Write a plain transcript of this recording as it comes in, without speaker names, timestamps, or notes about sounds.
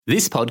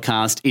This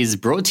podcast is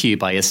brought to you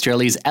by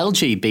Australia's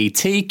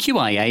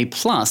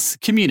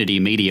LGBTQIA+ community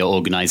media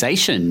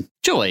organisation,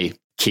 Joy.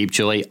 Keep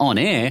Joy on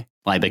air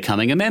by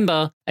becoming a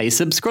member, a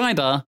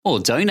subscriber, or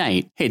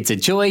donate. Head to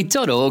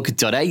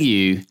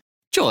joy.org.au.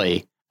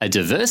 Joy, a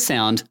diverse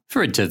sound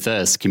for a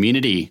diverse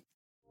community.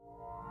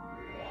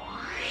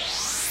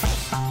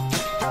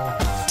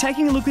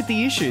 Taking a look at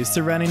the issues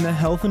surrounding the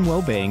health and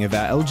wellbeing of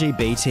our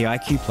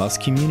LGBTIQ+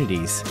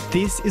 communities.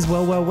 This is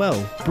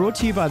Well, brought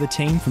to you by the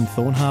team from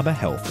Thorne Harbour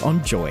Health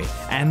on Joy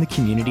and the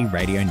Community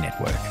Radio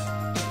Network.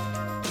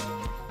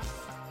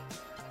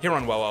 Here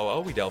on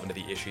Well, we delve into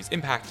the issues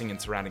impacting and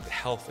surrounding the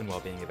health and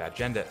well-being of our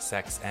gender,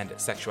 sex and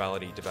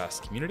sexuality diverse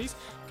communities,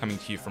 coming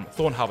to you from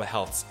Thorne Harbour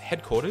Health's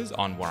headquarters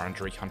on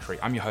Wurundjeri country.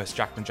 I'm your host,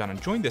 Jack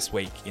Manjun, joined this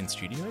week in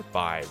studio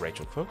by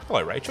Rachel Cook.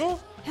 Hello, Rachel.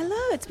 Hello,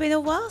 it's been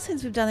a while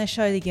since we've done a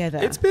show together.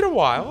 It's been a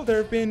while. There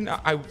have been,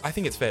 I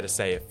think it's fair to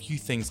say, a few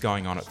things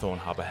going on at Thorne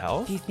Harbour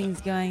Health. A few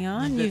things going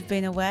on. You've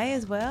been away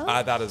as well.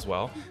 That as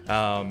well.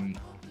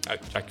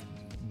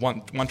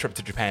 One trip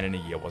to Japan in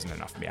a year wasn't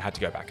enough for me. I had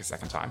to go back a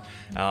second time.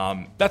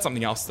 That's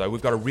something else, though.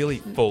 We've got a really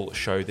full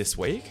show this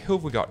week. Who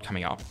have we got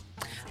coming up?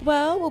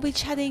 Well, we'll be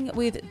chatting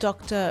with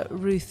Dr.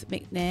 Ruth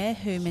McNair,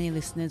 who many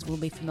listeners will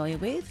be familiar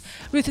with.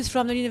 Ruth is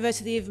from the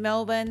University of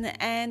Melbourne,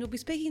 and we'll be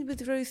speaking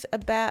with Ruth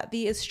about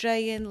the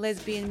Australian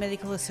Lesbian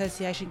Medical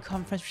Association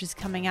Conference, which is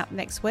coming up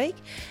next week,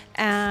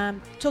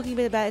 talking a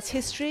bit about its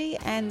history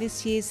and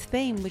this year's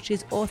theme, which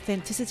is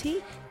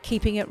authenticity,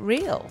 keeping it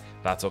real.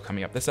 That's all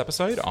coming up this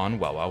episode on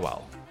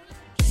Well.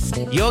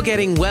 You're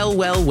getting well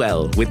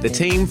with the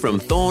team from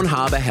Thorne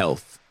Harbour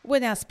Health. We're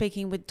now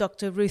speaking with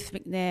Dr. Ruth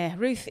McNair.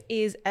 Ruth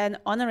is an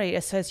honorary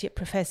associate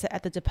professor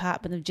at the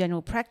Department of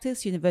General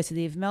Practice,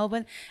 University of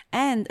Melbourne,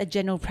 and a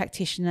general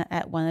practitioner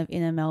at one of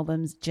Inner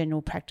Melbourne's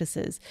general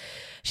practices.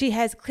 She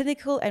has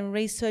clinical and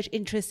research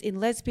interests in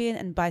lesbian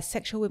and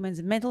bisexual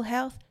women's mental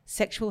health,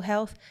 sexual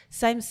health,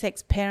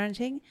 same-sex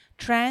parenting,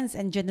 trans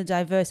and gender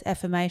diverse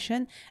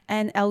affirmation,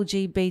 and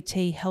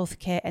LGBT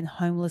healthcare and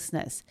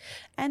homelessness.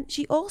 And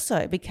she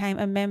also became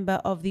a member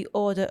of the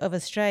Order of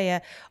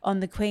Australia on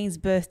the Queen's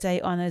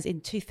Birthday Honours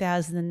in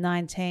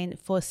 2019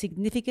 for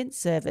significant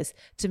service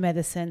to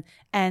medicine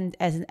and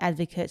as an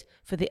advocate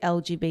for the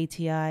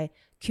LGBTI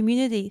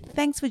community.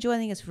 Thanks for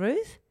joining us,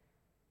 Ruth.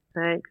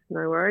 Thanks,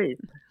 no worries.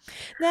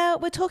 Now,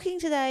 we're talking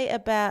today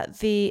about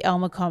the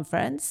ALMA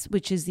Conference,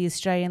 which is the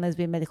Australian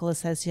Lesbian Medical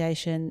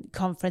Association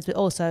conference, but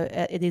also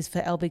it is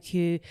for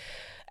LGBTQ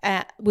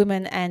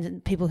women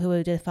and people who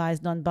identify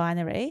as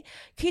non-binary.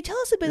 Can you tell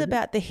us a bit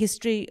about the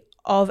history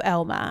of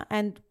ALMA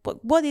and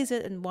what is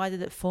it and why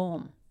did it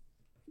form?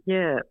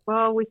 Yeah,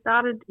 well, we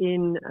started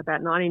in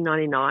about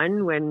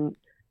 1999 when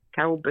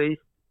Carol Booth,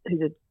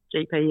 who's a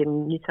GP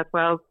in New South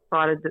Wales,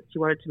 decided that she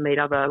wanted to meet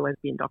other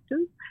lesbian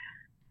doctors.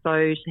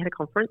 So she had a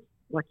conference,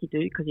 like you do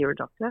because you're a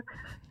doctor.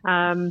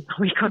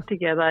 We got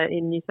together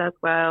in New South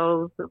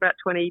Wales, about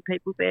 20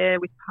 people there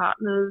with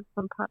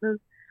some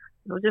partners.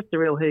 It was just a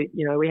real hoot.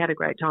 You know, we had a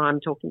great time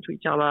talking to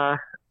each other.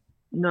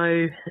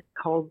 No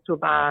holds to a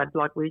barred.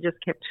 Like, we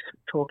just kept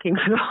talking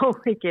for the whole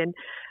weekend.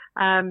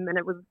 And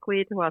it was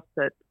clear to us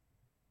that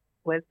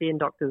lesbian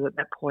doctors at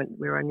that point,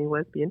 we were only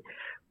lesbian,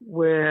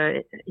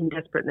 were in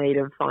desperate need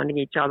of finding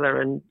each other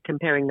and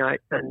comparing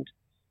notes and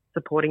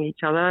supporting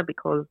each other,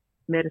 because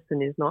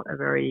medicine is not a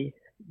very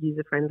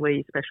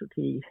user-friendly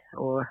specialty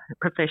or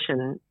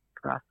profession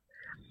for us.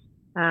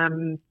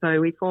 So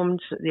we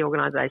formed the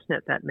organisation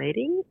at that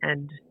meeting,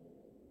 and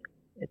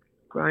it's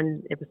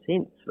grown ever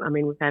since. I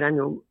mean, we've had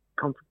annual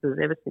conferences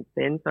ever since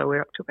then, so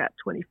we're up to about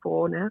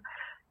 24 now,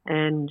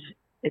 and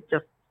it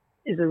just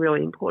is a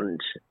really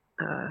important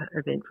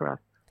event for us.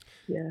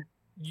 Yeah.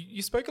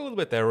 You spoke a little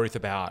bit there, Ruth,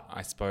 about,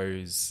 I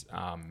suppose,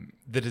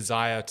 the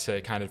desire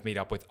to kind of meet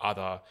up with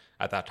other,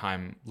 at that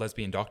time,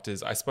 lesbian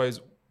doctors. I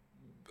suppose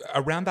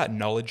around that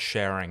knowledge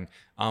sharing,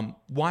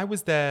 why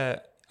was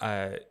there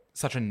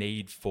such a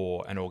need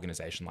for an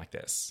organisation like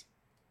this?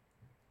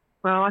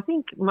 Well, I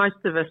think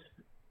most of us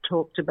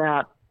talked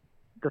about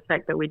the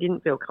fact that we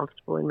didn't feel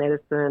comfortable in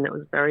medicine. It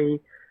was very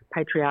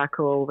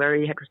patriarchal,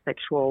 very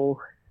heterosexual,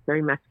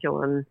 very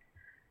masculine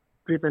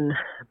driven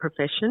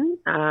profession.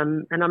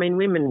 And I mean,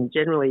 women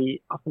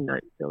generally often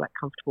don't feel that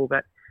comfortable,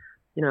 but,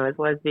 you know, as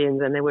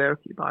lesbians, and there were a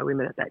few bi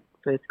women at that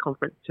first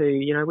conference too,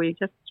 you know, we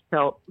just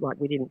felt like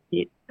we didn't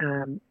fit.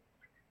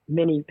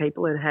 Many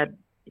people had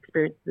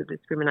experiences of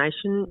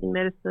discrimination in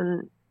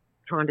medicine.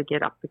 Trying to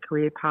get up the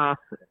career path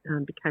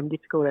became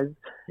difficult as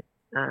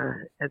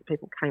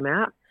people came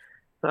out.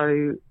 So,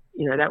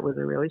 you know, that was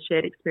a really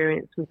shared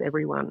experience with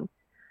everyone.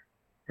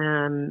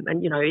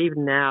 And, you know,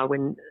 even now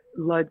when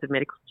loads of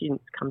medical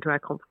students come to our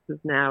conferences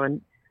now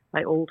and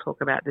they all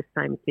talk about the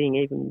same thing,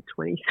 even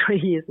 23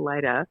 years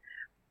later,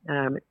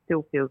 it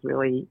still feels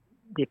really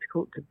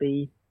difficult to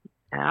be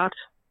out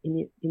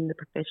in the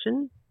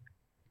profession.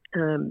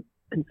 And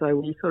so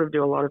we sort of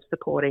do a lot of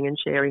supporting and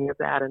sharing of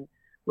that and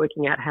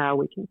working out how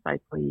we can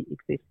safely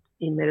exist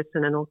in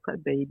medicine and also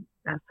be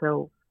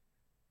ourselves.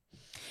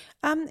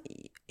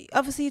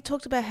 Obviously, you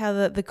talked about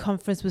how the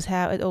conference was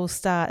how it all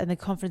started, and the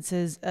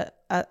conferences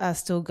are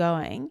still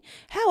going.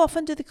 How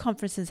often do the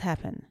conferences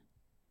happen?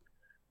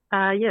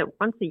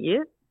 Once a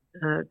year.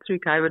 Through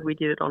COVID, we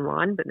did it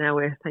online, but now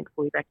we're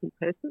thankfully back in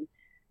person.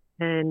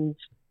 And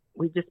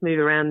we just move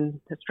around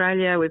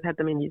Australia. We've had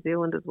them in New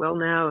Zealand as well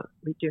now.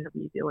 We do have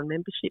New Zealand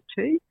membership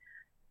too.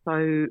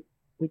 So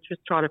we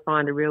just try to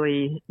find a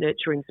really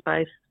nurturing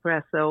space for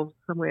ourselves,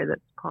 somewhere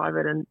that's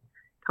private and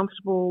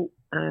comfortable,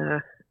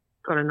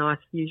 got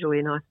usually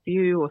a nice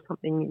view or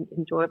something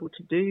enjoyable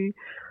to do.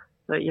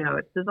 So,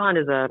 it's designed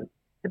as a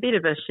bit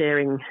of a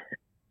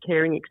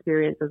caring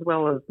experience, as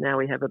well as now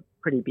we have a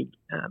pretty big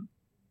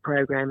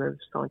program of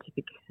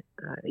scientific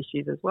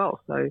issues as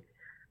well. So it's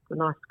a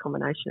nice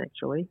combination,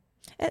 actually.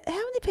 How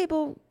many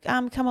people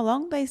come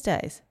along these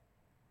days?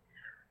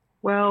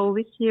 Well,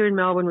 this year in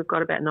Melbourne, we've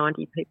got about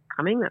 90 people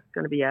coming. That's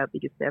going to be our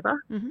biggest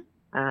ever. Mm-hmm.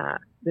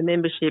 The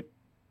membership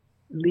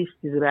list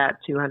is about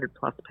 200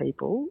 plus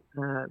people,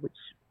 which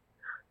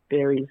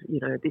varies.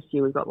 This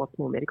year we've got lots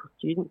more medical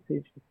students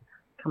who've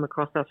come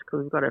across us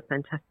because we've got a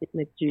fantastic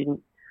med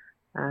student,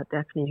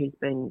 Daphne, who's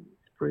been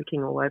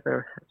spruiking all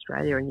over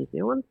Australia and New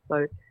Zealand.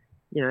 So,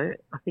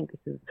 I think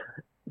this is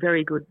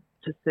very good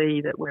to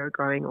see that we're a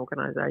growing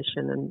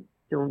organisation and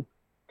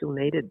still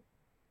needed.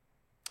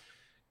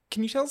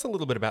 Can you tell us a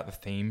little bit about the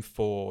theme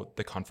for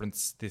the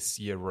conference this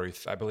year,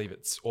 Ruth? I believe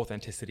it's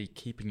authenticity,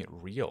 keeping it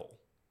real.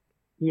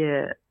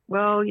 Yeah.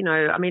 Well,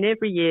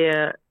 every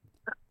year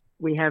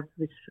we have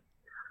this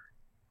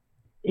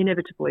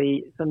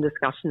inevitably some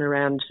discussion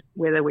around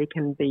whether we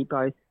can be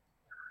both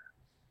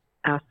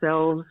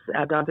ourselves,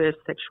 our diverse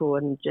sexual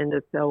and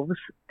gender selves,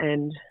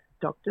 and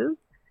doctors.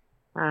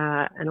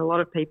 And a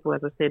lot of people,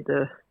 as I said,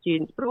 the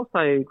students, but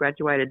also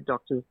graduated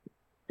doctors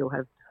still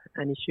have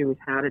an issue with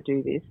how to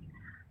do this.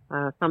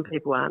 Some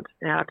people aren't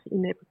out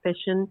in their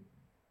profession.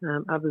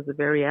 Others are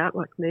very out,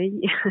 like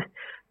me.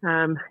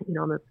 I'm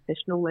a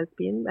professional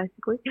lesbian,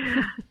 basically.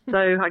 So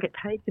I get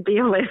paid to be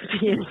a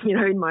lesbian,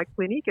 in my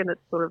clinic, and it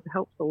sort of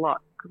helps a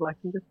lot because I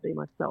can just be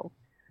myself.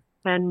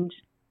 And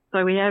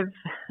so we have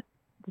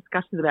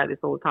discussions about this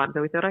all the time.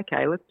 So we thought,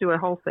 okay, let's do a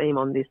whole theme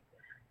on this.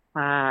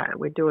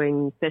 We're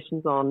doing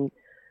sessions on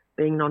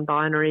being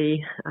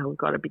non-binary. We've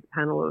got a big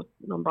panel of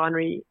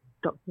non-binary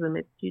doctors and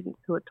med students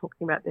who are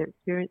talking about their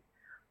experience.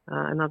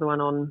 Another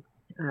one on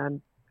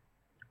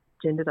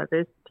gender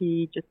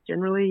diversity just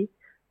generally,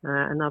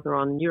 another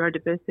on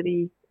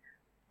neurodiversity.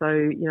 So,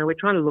 we're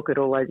trying to look at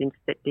all those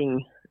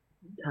intersecting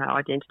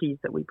identities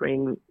that we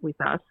bring with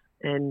us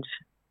and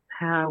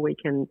how we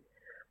can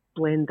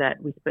blend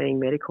that with being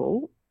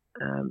medical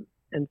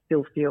and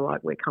still feel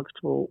like we're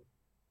comfortable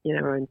in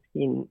our own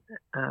skin,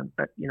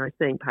 but,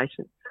 seeing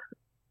patients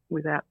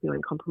without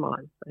feeling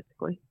compromised,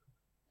 basically.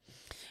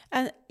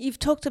 And you've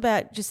talked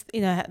about just,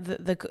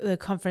 the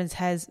conference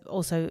has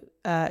also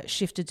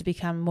shifted to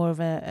become more of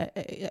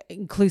a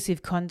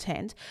inclusive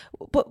content.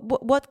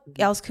 What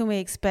else can we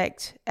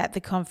expect at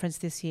the conference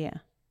this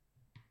year?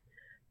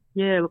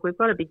 Yeah, look, we've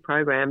got a big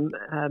program.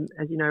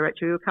 As you know,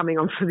 Rachel, you're coming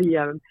on for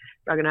the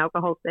drug and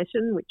alcohol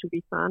session, which will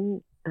be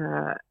fun.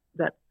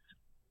 That's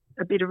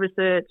a bit of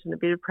research and a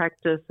bit of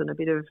practice and a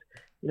bit of,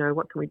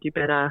 what can we do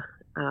better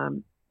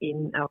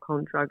in alcohol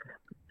and drug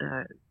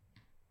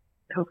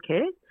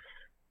healthcare.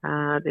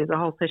 There's a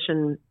whole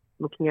session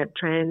looking at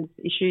trans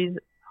issues,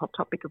 hot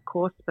topic, of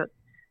course, but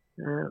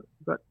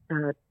we've got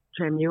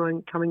Tram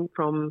Nguyen coming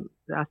from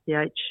the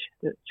RCH,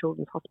 the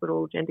Children's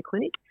Hospital Gender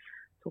Clinic,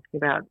 talking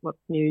about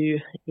what's new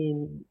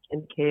in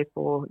gender care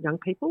for young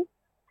people.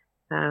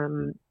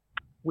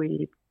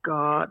 We've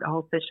got a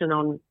whole session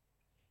on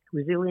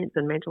resilience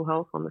and mental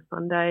health on the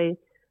Sunday,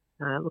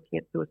 looking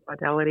at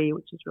suicidality,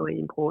 which is really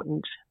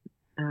important.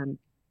 And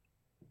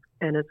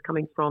it's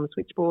coming from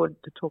Switchboard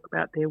to talk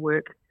about their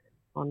work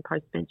on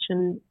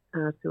post-pension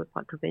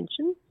suicide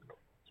prevention,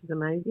 which is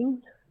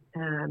amazing.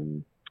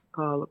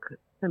 Look,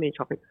 so many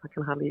topics, I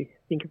can hardly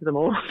think of them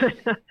all.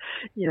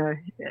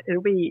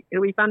 It'll be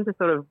fun to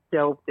sort of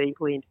delve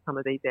deeply into some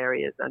of these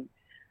areas. And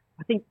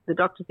I think the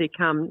doctors who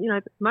come,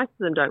 most of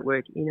them don't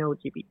work in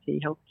LGBT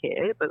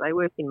healthcare, but they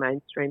work in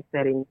mainstream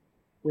settings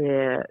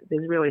where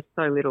there's really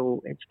so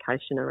little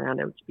education around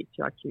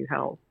LGBTIQ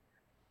health.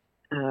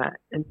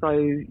 And so,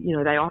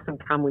 they often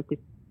come with this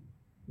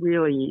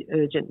really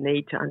urgent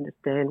need to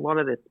understand what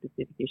are the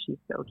specific issues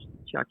for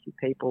LGBTIQ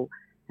people,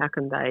 how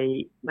can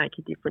they make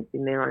a difference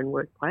in their own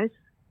workplace.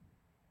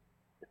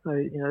 So,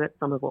 that's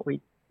some of what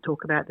we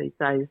talk about these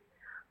days.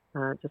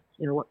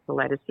 What's the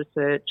latest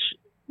research?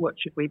 What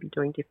should we be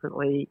doing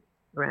differently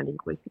around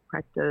inclusive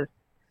practice?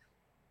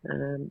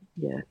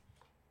 That's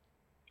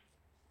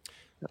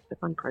a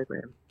fun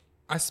program.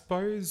 I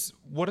suppose,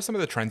 what are some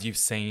of the trends you've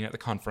seen at the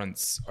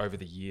conference over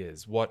the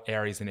years? What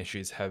areas and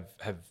issues have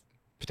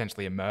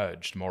potentially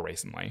emerged more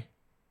recently?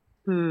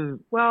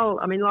 Well,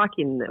 like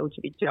in the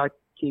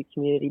LGBTIQ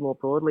community more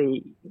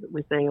broadly,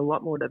 we're seeing a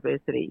lot more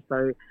diversity.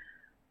 So,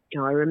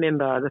 I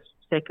remember the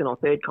second or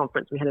third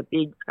conference, we had a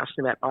big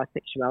discussion about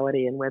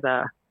bisexuality and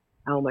whether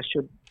ALMA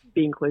should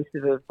be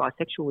inclusive of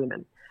bisexual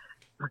women.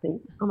 I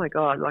think, oh my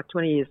God, like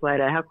 20 years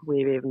later, how could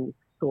we have even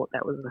thought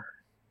that was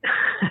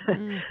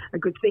a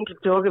good thing to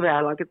talk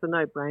about? Like, it's a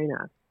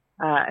no-brainer.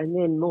 And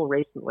then more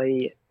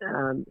recently,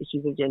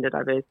 issues of gender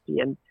diversity.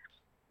 And,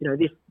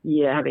 this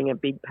year having a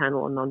big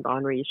panel on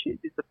non-binary issues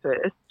is the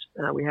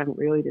first. We haven't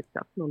really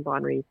discussed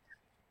non-binary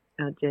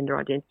gender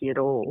identity at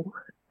all.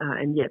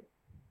 And yet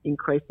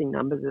increasing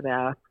numbers of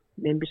our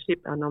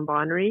membership are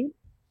non-binary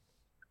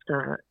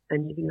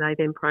and using they,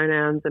 them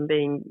pronouns and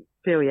being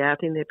fairly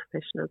out in their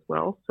profession as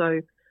well. So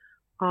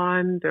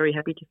I'm very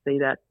happy to see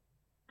that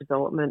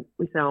development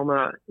with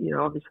ALMA.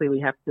 Obviously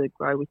we have to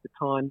grow with the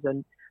times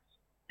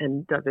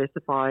and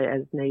diversify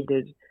as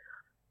needed.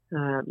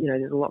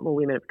 There's a lot more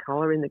women of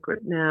colour in the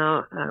group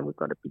now. We've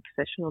got a big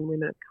session on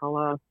women of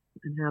colour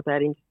and how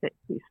that intersects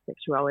with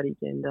sexuality,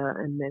 gender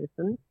and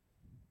medicine.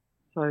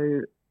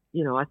 So,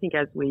 I think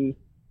as we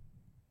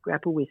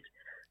grapple with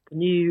the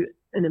new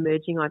and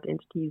emerging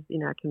identities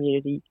in our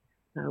community,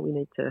 we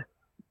need to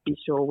be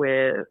sure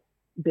we're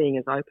being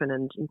as open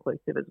and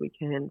inclusive as we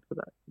can for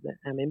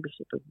our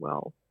membership as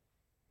well.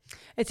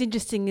 It's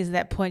interesting, is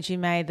that point you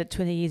made that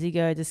 20 years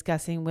ago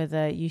discussing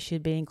whether you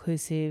should be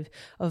inclusive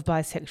of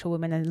bisexual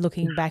women and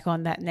looking back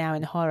on that now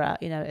in horror,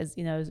 as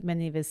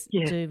many of us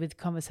do with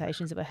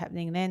conversations that were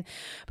happening then.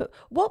 But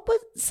what were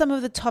some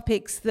of the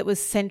topics that were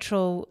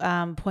central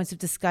points of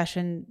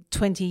discussion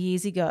 20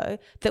 years ago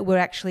that we're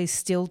actually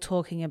still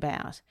talking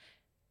about?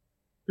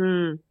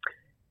 Well,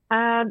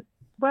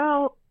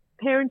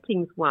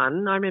 parenting's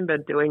one. I remember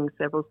doing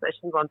several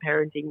sessions on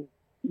parenting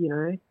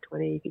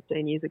 20,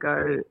 15 years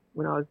ago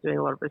when I was doing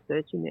a lot of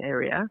research in the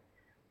area.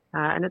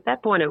 And at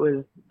that point it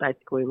was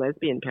basically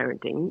lesbian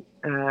parenting,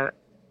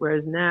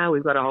 whereas now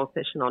we've got a whole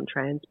session on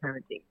trans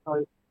parenting.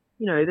 So,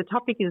 the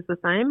topic is the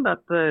same,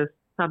 but the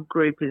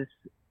subgroup is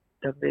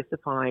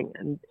diversifying.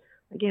 And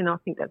again, I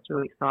think that's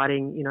really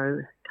exciting,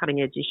 cutting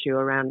edge issue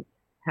around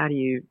how do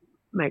you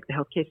make the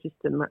healthcare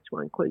system much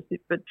more inclusive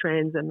for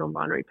trans and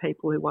non-binary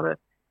people who want to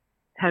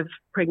have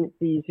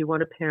pregnancies, who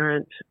want to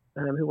parent,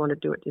 who want to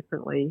do it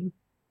differently.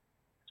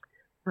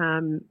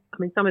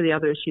 Some of the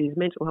other issues,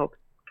 mental health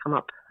come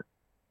up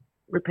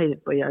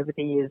repeatedly over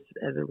the years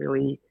as a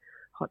really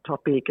hot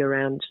topic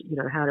around,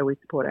 how do we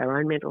support our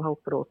own mental health,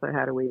 but also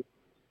how do we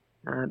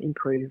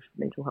improve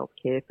mental health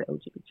care for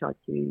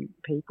LGBTIQ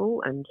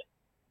people. And,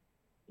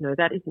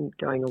 that isn't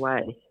going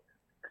away,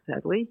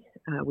 sadly.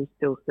 We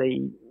still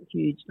see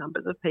huge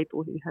numbers of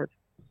people who have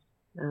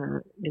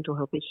mental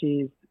health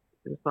issues,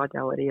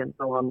 suicidality and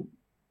so on.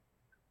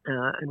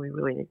 And we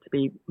really need to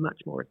be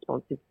much more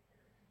responsive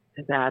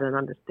to that and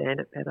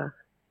understand it better.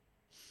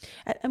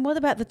 And what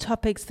about the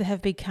topics that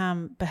have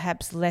become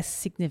perhaps less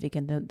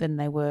significant than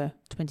they were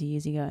 20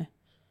 years ago?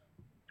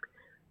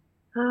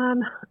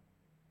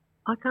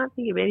 I can't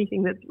think of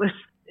anything that's less,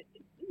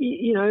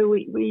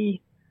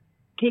 we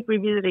keep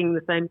revisiting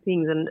the same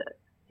things, and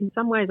in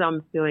some ways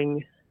I'm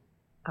feeling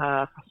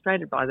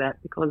frustrated by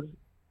that because,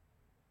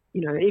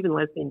 even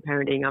lesbian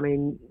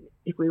parenting,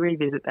 if we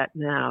revisit that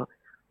now,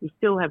 we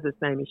still have the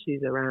same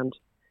issues around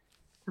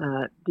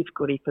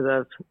difficulty for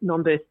the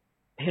non-birth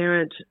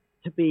parent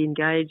to be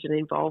engaged and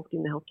involved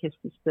in the healthcare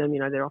system.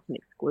 They're often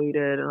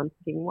excluded, and I'm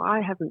thinking,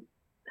 why hasn't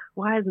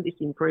this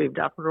improved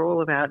after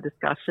all of our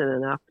discussion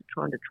and after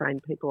trying to train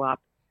people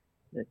up?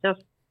 It's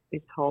just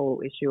this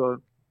whole issue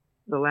of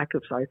the lack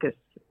of focus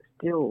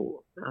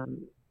still,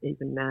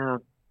 even now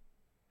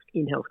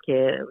in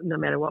healthcare, no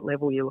matter what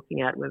level you're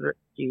looking at, whether it's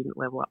student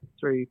level up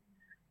through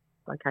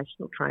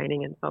vocational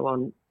training and so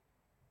on.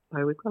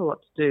 So we've got a lot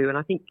to do, and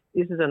I think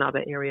this is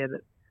another area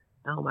that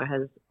ALMA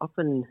has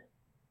often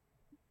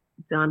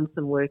done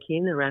some work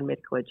in around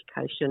medical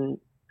education.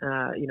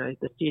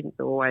 The students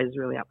are always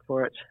really up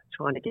for it,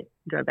 trying to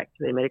go back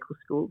to their medical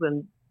schools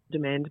and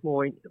demand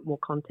more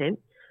content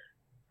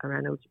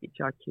around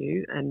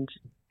LGBTIQ. And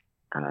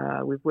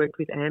we've worked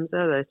with AMSA,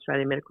 the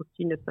Australian Medical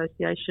Student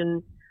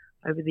Association,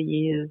 over the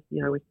years.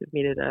 We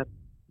submitted an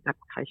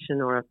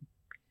application or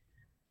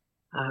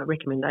a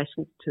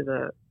recommendations to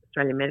the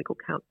Australian Medical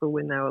Council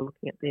when they were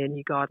looking at their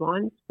new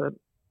guidelines for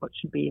what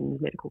should be in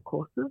medical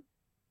courses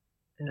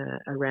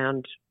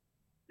around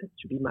it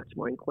should be much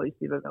more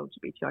inclusive of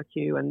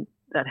LGBTIQ, and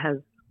that has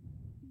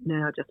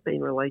now just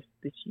been released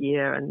this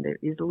year, and there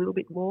is a little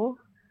bit more.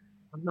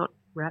 I'm not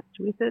wrapped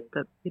with it,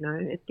 but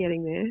it's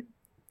getting there.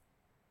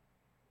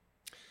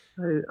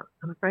 So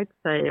I'm afraid to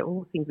say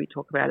all the things we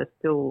talk about are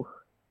still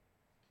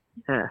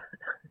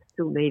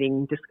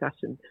needing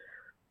discussion.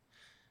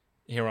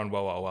 Here on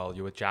Well,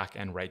 you were Jack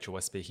and Rachel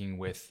were speaking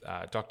with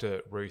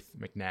Dr. Ruth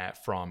McNair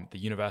from the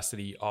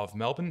University of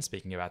Melbourne,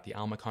 speaking about the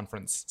ALMA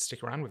Conference.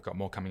 Stick around, we've got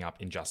more coming up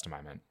in just a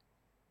moment.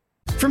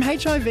 From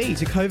HIV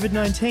to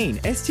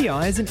COVID-19,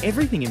 STIs and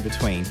everything in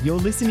between, you're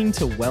listening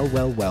to Well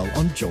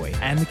on Joy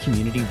and the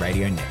Community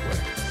Radio Network.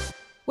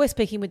 We're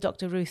speaking with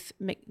Dr. Ruth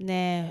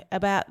McNair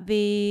about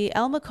the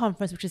ALMA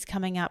Conference, which is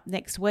coming up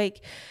next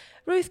week.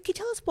 Ruth, can you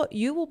tell us what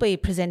you will be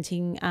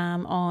presenting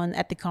on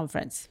at the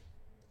conference?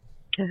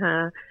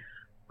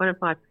 One of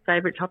my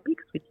favourite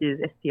topics, which is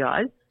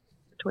STIs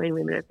between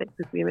women and sex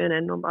with women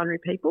and non-binary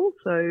people.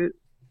 So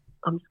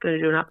I'm just going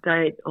to do an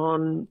update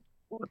on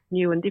what's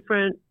new and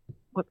different,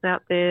 what's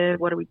out there,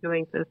 what are we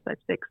doing for safe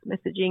sex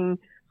messaging,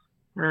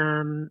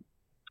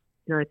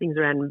 things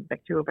around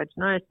bacterial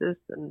vaginosis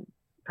and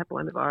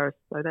papillomavirus,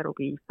 so that'll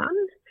be fun.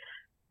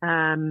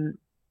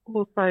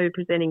 Also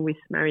presenting with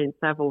Marion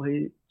Saville,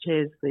 who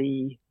chairs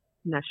the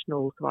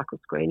National Cervical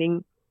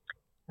Screening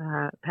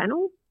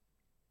panel.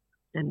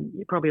 And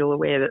you're probably all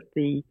aware that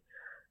it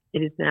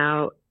is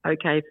now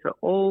okay for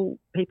all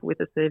people with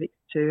a cervix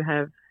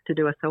to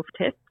do a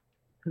self-test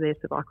for their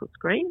cervical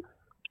screen,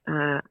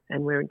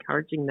 and we're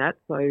encouraging that.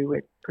 So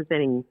we're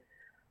presenting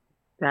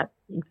that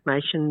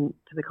information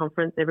to the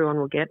conference. Everyone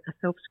will get a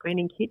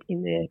self-screening kit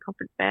in their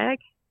conference bag.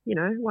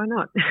 Why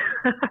not?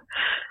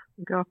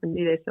 Go off and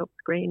do their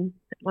self-screen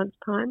at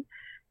lunchtime.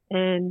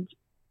 And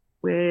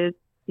we're,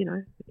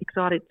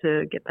 excited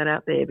to get that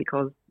out there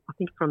because I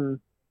think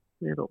from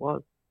whenever it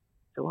was,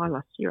 July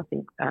last year,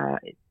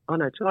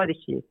 July this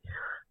year,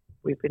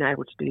 we've been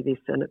able to do this,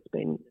 and it's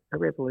been a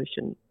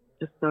revolution.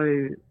 Just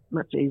so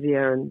much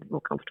easier and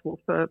more comfortable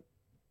for,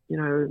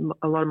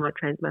 a lot of my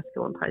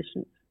transmasculine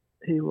patients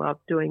who love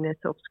doing their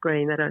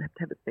self-screen. They don't have to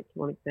have a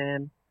sexual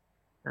exam.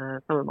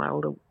 Some of my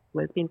older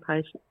lesbian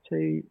patients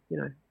too,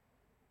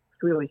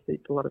 really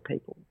suits a lot of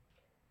people.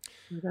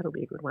 So that'll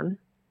be a good one.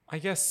 I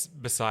guess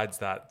besides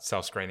that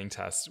self-screening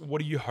test, what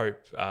do you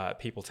hope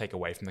people take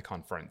away from the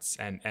conference,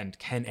 and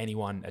can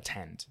anyone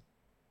attend?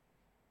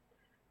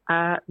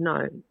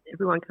 No,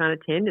 everyone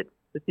can't attend. It's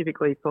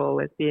specifically for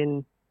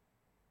lesbian,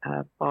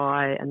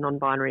 bi and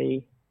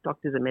non-binary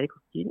doctors and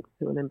medical students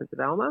who are members of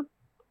ALMA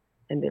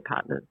and their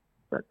partners.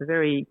 So it's a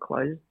very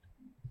closed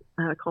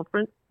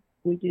conference.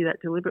 We do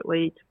that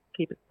deliberately to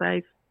keep it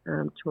safe,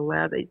 to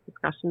allow these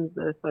discussions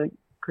that are so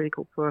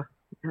critical for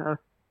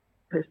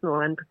personal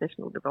and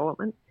professional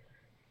development.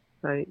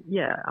 So,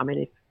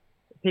 if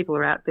people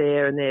are out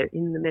there and they're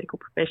in the medical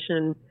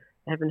profession,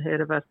 haven't heard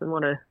of us and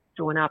want to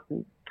join up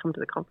and come to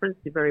the conference,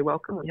 you're very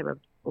welcome. We have a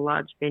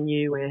large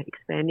venue. We're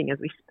expanding as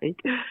we speak.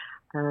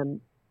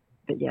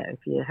 If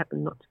you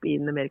happen not to be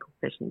in the medical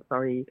profession,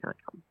 sorry, you can't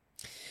come.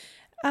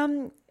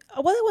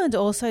 What I wanted to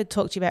also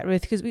talk to you about,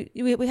 Ruth, because we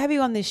have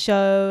you on this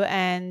show,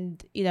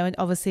 and and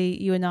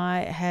obviously you and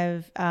I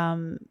have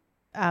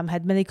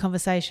had many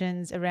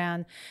conversations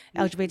around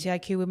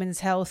LGBTIQ women's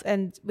health,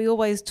 and we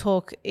always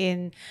talk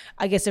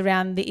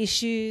around the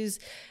issues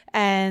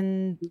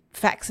and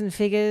facts and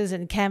figures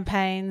and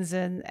campaigns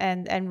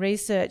and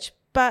research.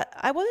 But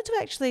I wanted to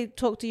actually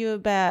talk to you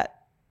about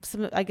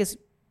some,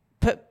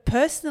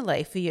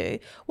 personally for you,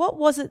 what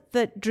was it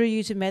that drew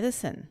you to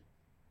medicine?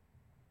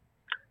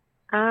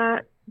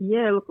 It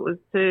was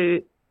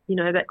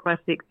that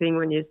classic thing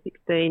when you're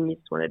 16, you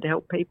just wanted to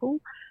help people.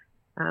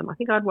 I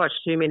think I'd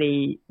watched too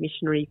many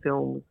missionary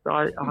films. So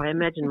I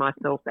imagine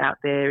myself out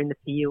there in the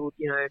field,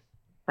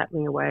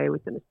 battling away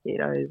with the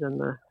mosquitoes and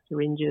the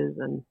syringes.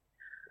 And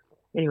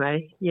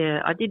anyway,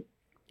 I did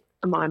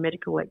my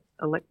medical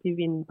elective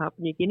in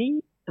Papua New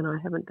Guinea, and I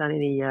haven't done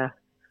any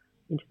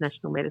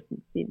international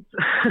medicine since.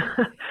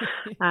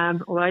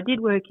 Although I did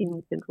work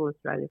in Central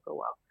Australia for a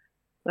while.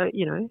 So,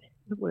 it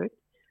worked.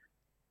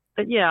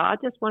 But I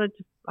just I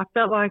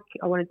felt like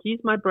I wanted to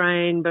use my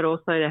brain, but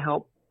also to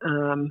help,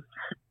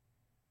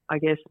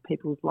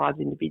 people's lives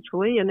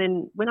individually. And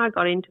then when I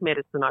got into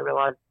medicine, I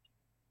realised,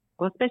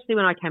 especially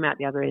when I came out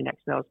the other end,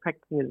 actually, I was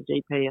practicing as a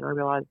GP, and I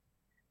realised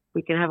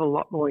we can have a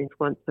lot more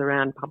influence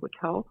around public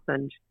health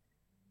and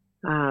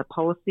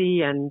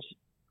policy and,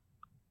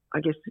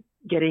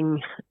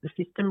 getting the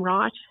system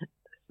right.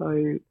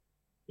 So,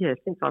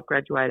 since I've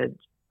graduated,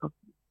 I've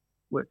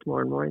worked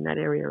more and more in that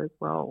area as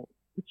well,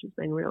 which has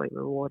been really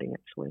rewarding,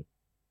 actually.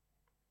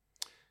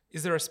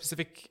 Is there a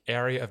specific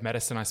area of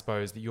medicine, I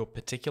suppose, that you're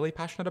particularly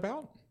passionate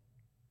about?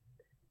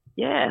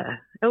 Yeah,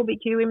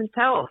 LGBTQ women's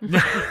health.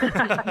 Anything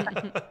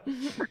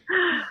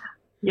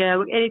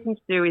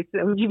to do with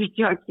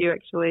LGBTIQ,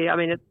 actually. I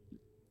mean,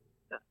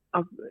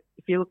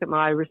 if you look at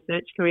my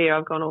research career,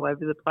 I've gone all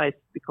over the place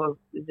because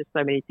there's just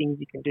so many things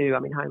you can do. I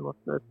mean,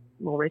 homelessness,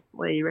 more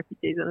recently,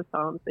 refugees and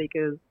asylum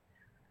seekers.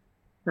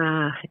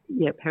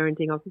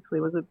 Parenting obviously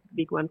was a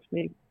big one for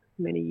me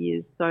for many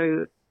years.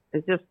 So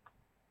it's just,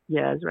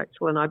 as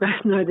Rachel and I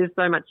both know, there's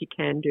so much you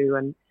can do.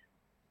 And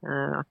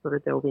I sort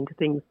of delve into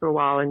things for a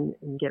while and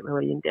get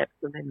really in depth,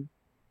 and then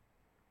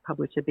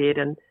publish a bit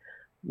and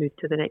move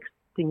to the next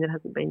thing that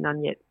hasn't been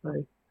done yet.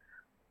 So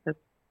that's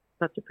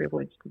such a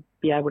privilege to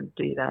be able to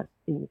do that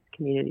in this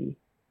community.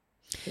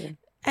 Yeah.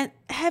 And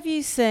have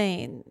you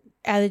seen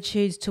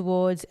attitudes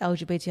towards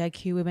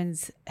LGBTIQ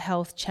women's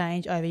health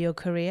change over your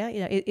career?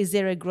 Is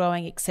there a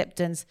growing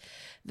acceptance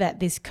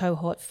that this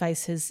cohort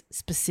faces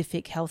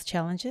specific health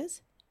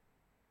challenges?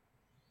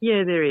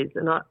 Yeah, there is.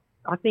 And I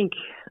think,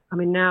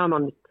 now I'm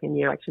on this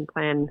 10-year action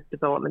plan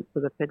development for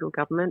the federal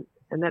government,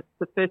 and that's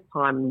the first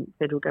time the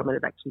federal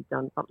government have actually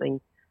done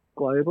something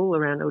global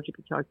around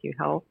LGBTIQ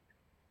health.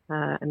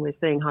 And we're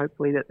seeing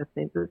hopefully that the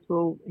census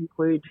will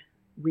include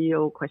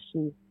real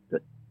questions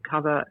that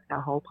cover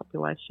our whole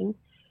population.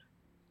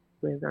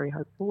 We're very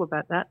hopeful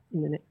about that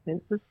in the next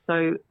census.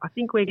 So I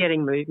think we're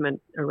getting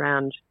movement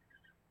around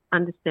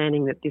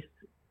understanding that this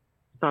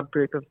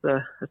subgroup of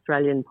the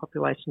Australian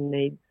population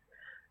needs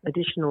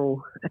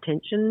additional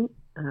attention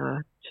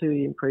to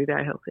improve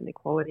our health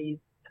inequalities,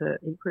 to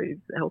improve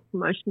the health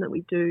promotion that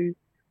we do.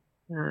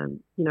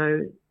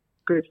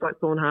 Groups like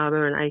Thorne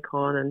Harbour and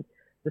ACON and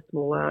the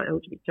smaller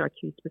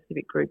LGBTIQ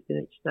specific groups in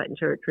each state and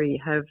territory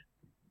have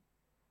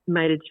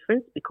made a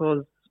difference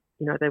because,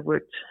 they've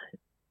worked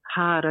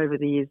hard over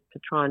the years to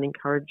try and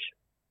encourage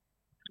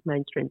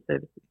mainstream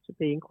services to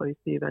be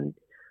inclusive and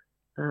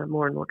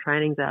more and more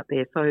trainings out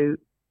there. So,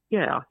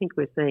 I think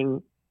we're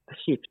seeing a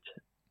shift.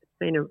 It's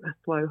been a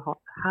slow,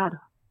 hard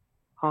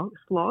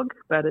slog,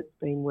 but it's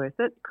been worth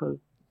it because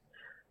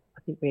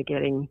I think we're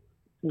getting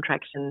some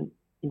traction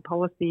in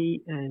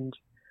policy and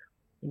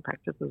in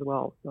practice as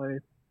well. So,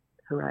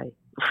 hooray.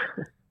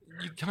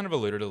 You kind of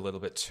alluded a little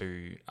bit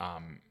to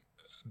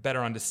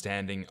better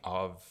understanding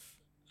of,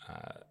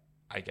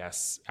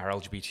 our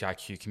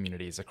LGBTIQ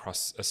communities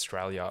across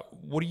Australia.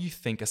 What do you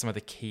think are some of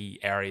the key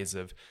areas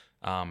of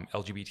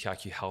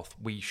LGBTIQ health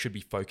we should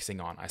be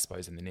focusing on, I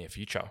suppose, in the near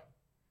future?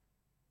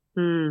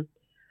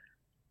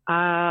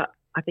 I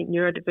think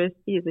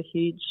neurodiversity is a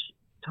huge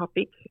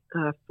topic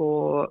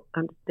for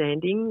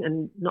understanding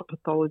and not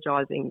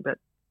pathologizing, but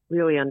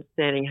really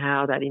understanding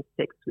how that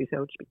intersects with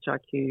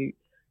LGBTIQ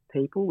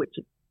people, which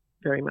it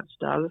very much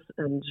does,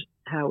 and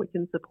how we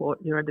can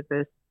support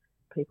neurodiverse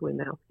people in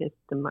the healthcare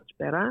system much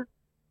better.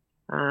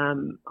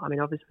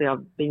 Obviously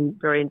I've been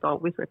very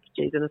involved with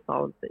refugees and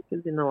asylum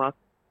seekers in the last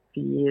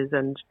few years,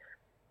 and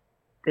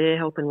their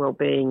health and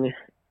wellbeing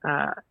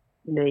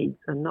needs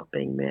are not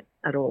being met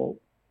at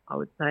all, I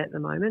would say, at the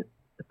moment,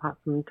 apart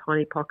from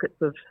tiny pockets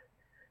of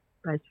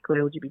basically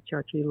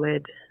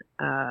LGBTIQ-led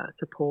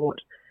support.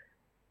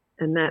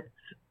 And that's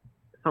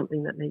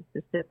something that needs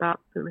to step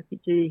up. The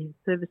refugee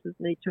services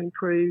need to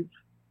improve.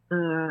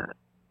 The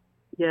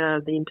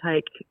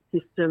intake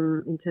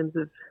system in terms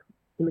of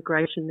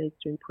immigration needs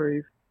to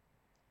improve.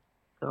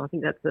 So I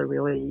think that's a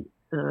really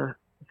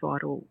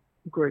vital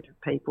group of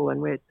people.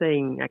 And we're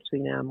seeing actually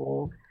now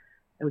more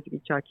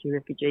LGBTIQ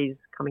refugees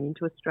coming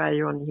into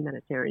Australia on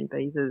humanitarian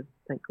visas,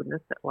 thank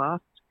goodness, at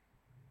last,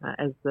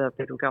 as the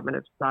federal government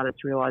have started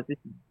to realise this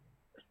is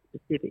a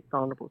specific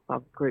vulnerable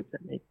subgroup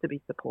that needs to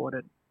be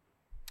supported.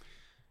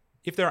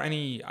 If there are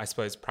any, I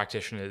suppose,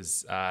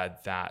 practitioners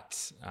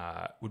that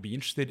would be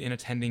interested in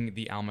attending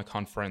the ALMA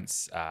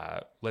Conference,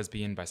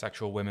 lesbian,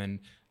 bisexual women,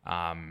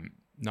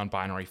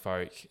 non-binary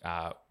folk,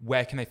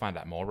 where can they find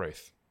out more,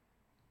 Ruth?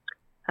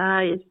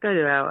 Just go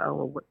to our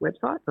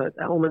website, so it's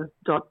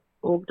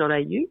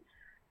alma.org.au,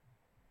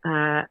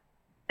 and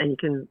you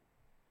can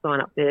sign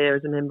up there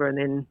as a member, and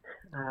then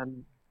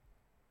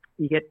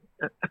you get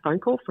a phone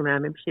call from our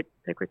membership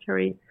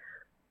secretary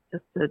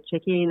just to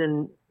check in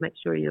and make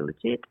sure you're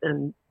legit,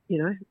 and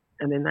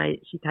and then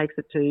she takes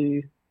it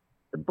to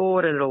the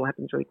board, and it all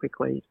happens really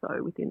quickly.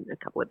 So within a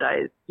couple of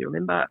days, you're a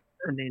member,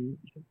 and then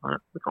you can sign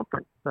up for the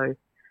conference. So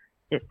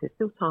yes, there's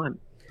still time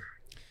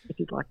if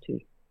you'd like to.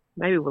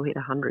 Maybe we'll hit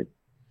 100.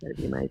 That'd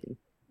be amazing.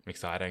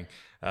 Exciting.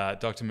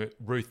 Dr.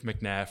 Ruth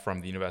McNair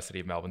from the University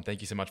of Melbourne, thank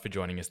you so much for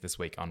joining us this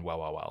week on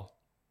Wellwellwell.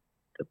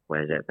 It's a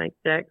pleasure. Thanks,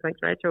 Jack. Thanks,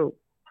 Rachel.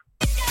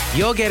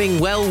 You're getting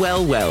well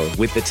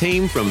with the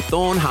team from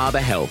Thorne Harbour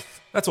Health.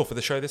 That's all for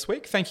the show this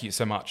week. Thank you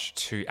so much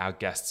to our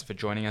guests for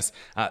joining us.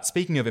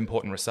 Speaking of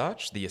important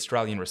research, the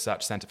Australian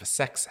Research Centre for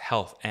Sex,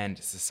 Health and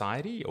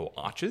Society, or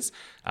ARCHES,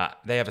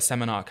 they have a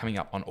seminar coming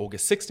up on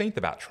August 16th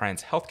about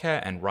trans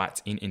healthcare and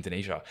rights in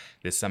Indonesia.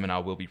 This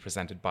seminar will be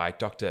presented by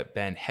Dr.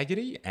 Ben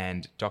Hegarty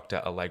and Dr.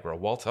 Allegra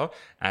Walter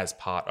as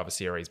part of a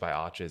series by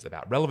ARCHES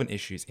about relevant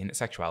issues in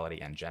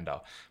sexuality and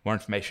gender. More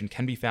information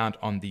can be found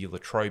on the La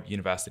Trobe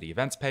University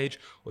events page,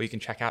 or you can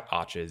check out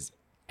ARCHES,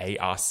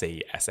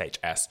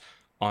 ARCSHS,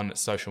 on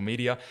social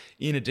media.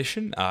 In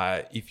addition,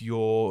 if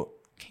you're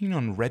keen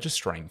on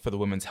registering for the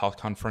Women's Health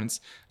Conference,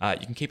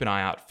 you can keep an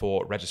eye out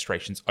for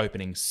registrations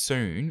opening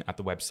soon at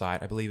the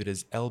website. I believe it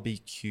is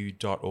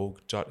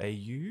lbq.org.au.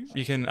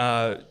 You can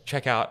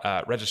check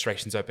out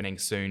registrations opening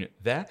soon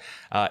there.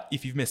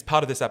 If you've missed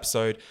part of this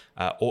episode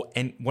or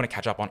want to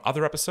catch up on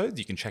other episodes,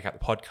 you can check out the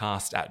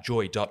podcast at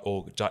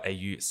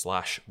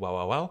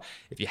joy.org.au/wellwellwell.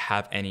 If you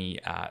have any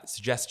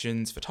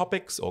suggestions for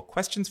topics or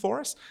questions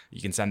for us,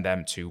 you can send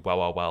them to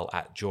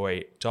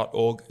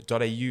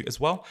wellwellwell@joy.org.au as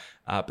well.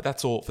 But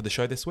that's all for the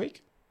show this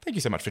week. Thank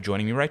you so much for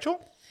joining me,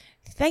 Rachel.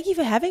 Thank you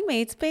for having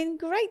me. It's been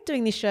great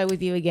doing this show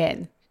with you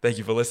again. Thank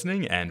you for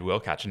listening, and we'll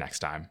catch you next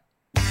time.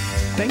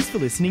 Thanks for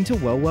listening to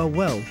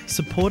Well,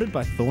 supported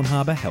by Thorne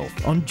Harbour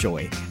Health on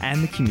Joy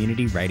and the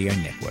Community Radio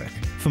Network.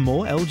 For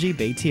more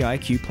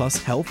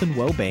LGBTIQ+ health and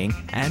wellbeing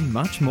and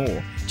much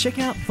more, check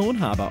out Thorne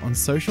Harbour on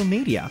social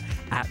media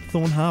at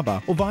Thorne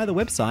Harbour or via the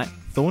website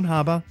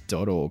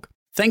thorneharbour.org.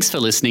 Thanks for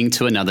listening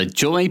to another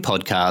Joy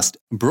podcast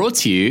brought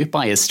to you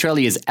by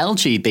Australia's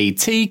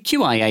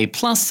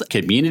LGBTQIA+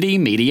 community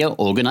media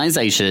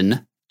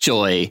organisation,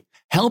 Joy.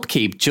 Help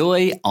keep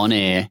Joy on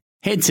air.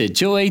 Head to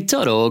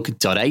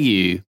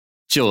joy.org.au.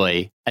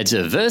 Joy, a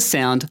diverse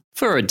sound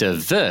for a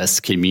diverse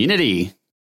community.